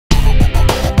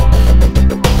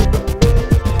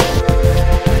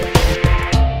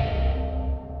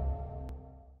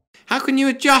can you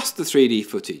adjust the 3D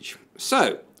footage?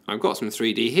 So, I've got some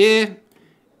 3D here.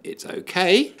 It's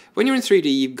okay. When you're in 3D,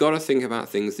 you've got to think about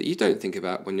things that you don't think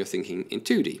about when you're thinking in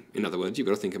 2D. In other words, you've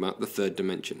got to think about the third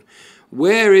dimension.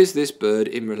 Where is this bird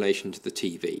in relation to the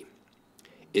TV?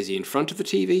 Is he in front of the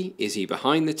TV? Is he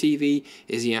behind the TV?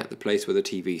 Is he at the place where the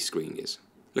TV screen is?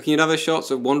 Looking at other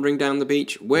shots of wandering down the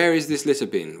beach, where is this litter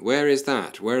bin? Where is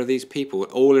that? Where are these people?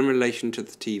 All in relation to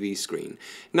the TV screen.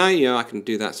 Now, I can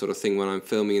do that sort of thing when I'm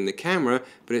filming in the camera,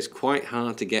 but it's quite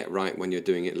hard to get right when you're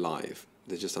doing it live.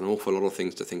 There's just an awful lot of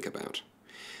things to think about.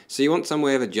 So you want some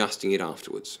way of adjusting it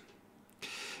afterwards.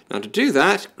 Now to do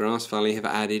that, Grass Valley have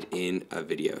added in a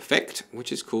video effect,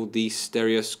 which is called the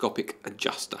stereoscopic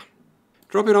adjuster.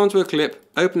 Drop it onto a clip,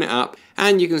 open it up,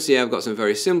 and you can see I've got some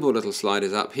very simple little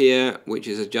sliders up here, which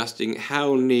is adjusting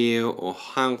how near or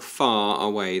how far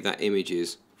away that image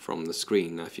is from the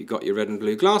screen. Now if you've got your red and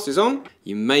blue glasses on,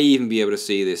 you may even be able to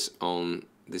see this on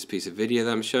this piece of video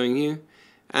that I'm showing you.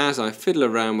 As I fiddle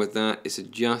around with that, it's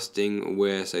adjusting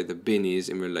where, say, the bin is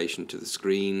in relation to the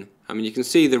screen. I mean, you can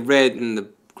see the red and the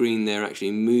green there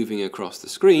actually moving across the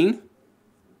screen.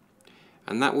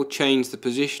 And that will change the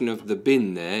position of the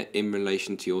bin there in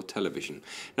relation to your television.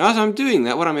 Now, as I'm doing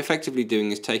that, what I'm effectively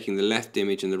doing is taking the left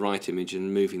image and the right image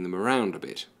and moving them around a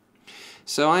bit.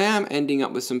 So I am ending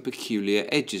up with some peculiar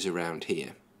edges around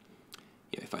here.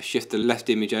 If I shift the left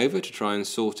image over to try and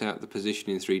sort out the position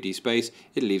in 3D space,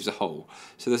 it leaves a hole.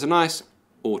 So there's a nice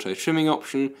auto trimming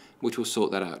option which will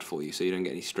sort that out for you so you don't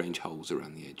get any strange holes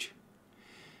around the edge.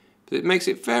 But it makes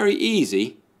it very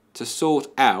easy to sort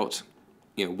out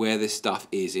where this stuff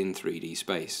is in 3D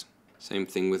space. Same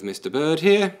thing with Mr. Bird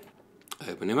here.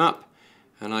 Open him up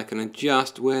and I can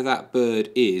adjust where that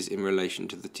bird is in relation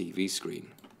to the TV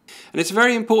screen. And it's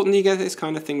very important that you get this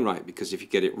kind of thing right, because if you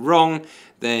get it wrong,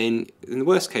 then in the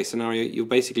worst case scenario, you'll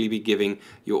basically be giving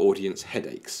your audience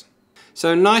headaches.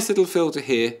 So a nice little filter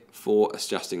here for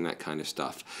adjusting that kind of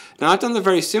stuff. Now I've done the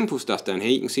very simple stuff down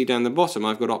here. You can see down the bottom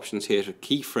I've got options here for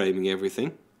keyframing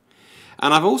everything.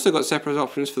 And I've also got separate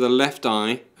options for the left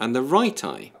eye and the right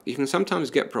eye. You can sometimes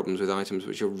get problems with items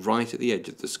which are right at the edge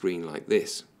of the screen like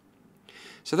this.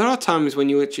 So there are times when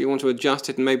you actually want to adjust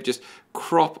it and maybe just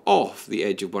crop off the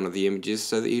edge of one of the images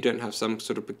so that you don't have some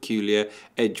sort of peculiar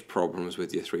edge problems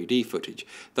with your 3D footage.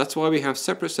 That's why we have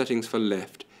separate settings for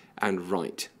left and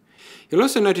right. You'll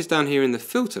also notice down here in the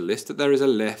filter list that there is a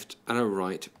left and a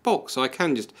right box. So I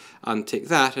can just untick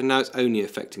that and now it's only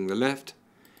affecting the left.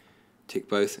 Tick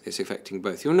both, it's affecting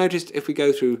both. You'll notice if we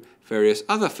go through various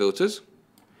other filters,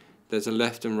 there's a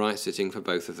left and right setting for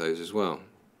both of those as well.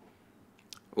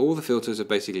 All the filters have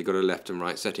basically got a left and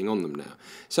right setting on them now.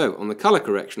 So on the colour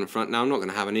correction front, now I'm not going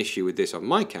to have an issue with this on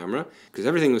my camera because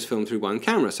everything was filmed through one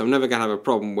camera, so I'm never going to have a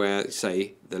problem where,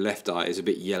 say, the left eye is a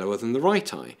bit yellower than the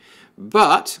right eye.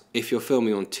 But if you're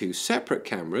filming on two separate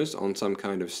cameras on some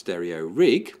kind of stereo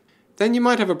rig, then you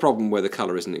might have a problem where the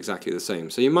colour isn't exactly the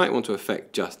same. So you might want to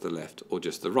affect just the left or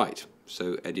just the right.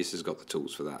 So Edius has got the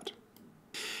tools for that.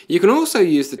 You can also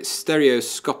use the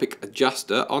stereoscopic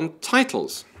adjuster on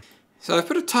titles. So I've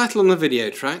put a title on the video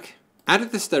track,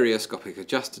 added the stereoscopic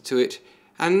adjuster to it,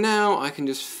 and now I can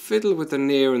just fiddle with the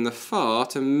near and the far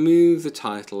to move the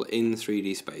title in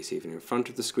 3D space, either in front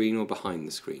of the screen or behind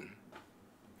the screen.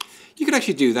 You could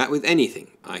actually do that with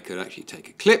anything. I could actually take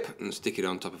a clip and stick it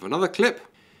on top of another clip,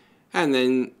 and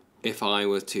then if I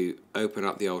were to open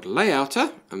up the old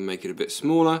layouter and make it a bit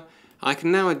smaller, I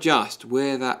can now adjust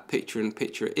where that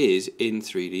picture-in-picture is in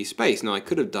 3D space. Now I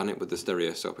could have done it with the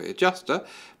stereoscopic adjuster,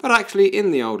 but actually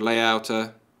in the old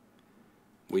layouter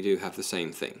we do have the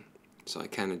same thing. So I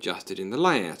can adjust it in the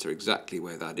layouter exactly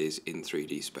where that is in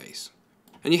 3D space.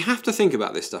 And you have to think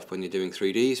about this stuff when you're doing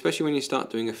 3D, especially when you start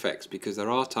doing effects, because there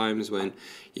are times when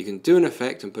you can do an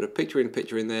effect and put a picture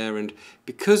in there, and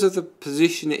because of the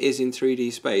position it is in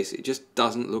 3D space, it just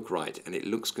doesn't look right and it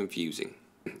looks confusing.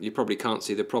 You probably can't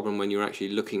see the problem when you're actually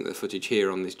looking at the footage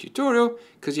here on this tutorial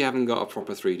because you haven't got a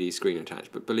proper 3D screen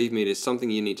attached, but believe me, it is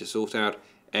something you need to sort out.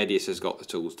 Edius has got the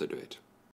tools to do it.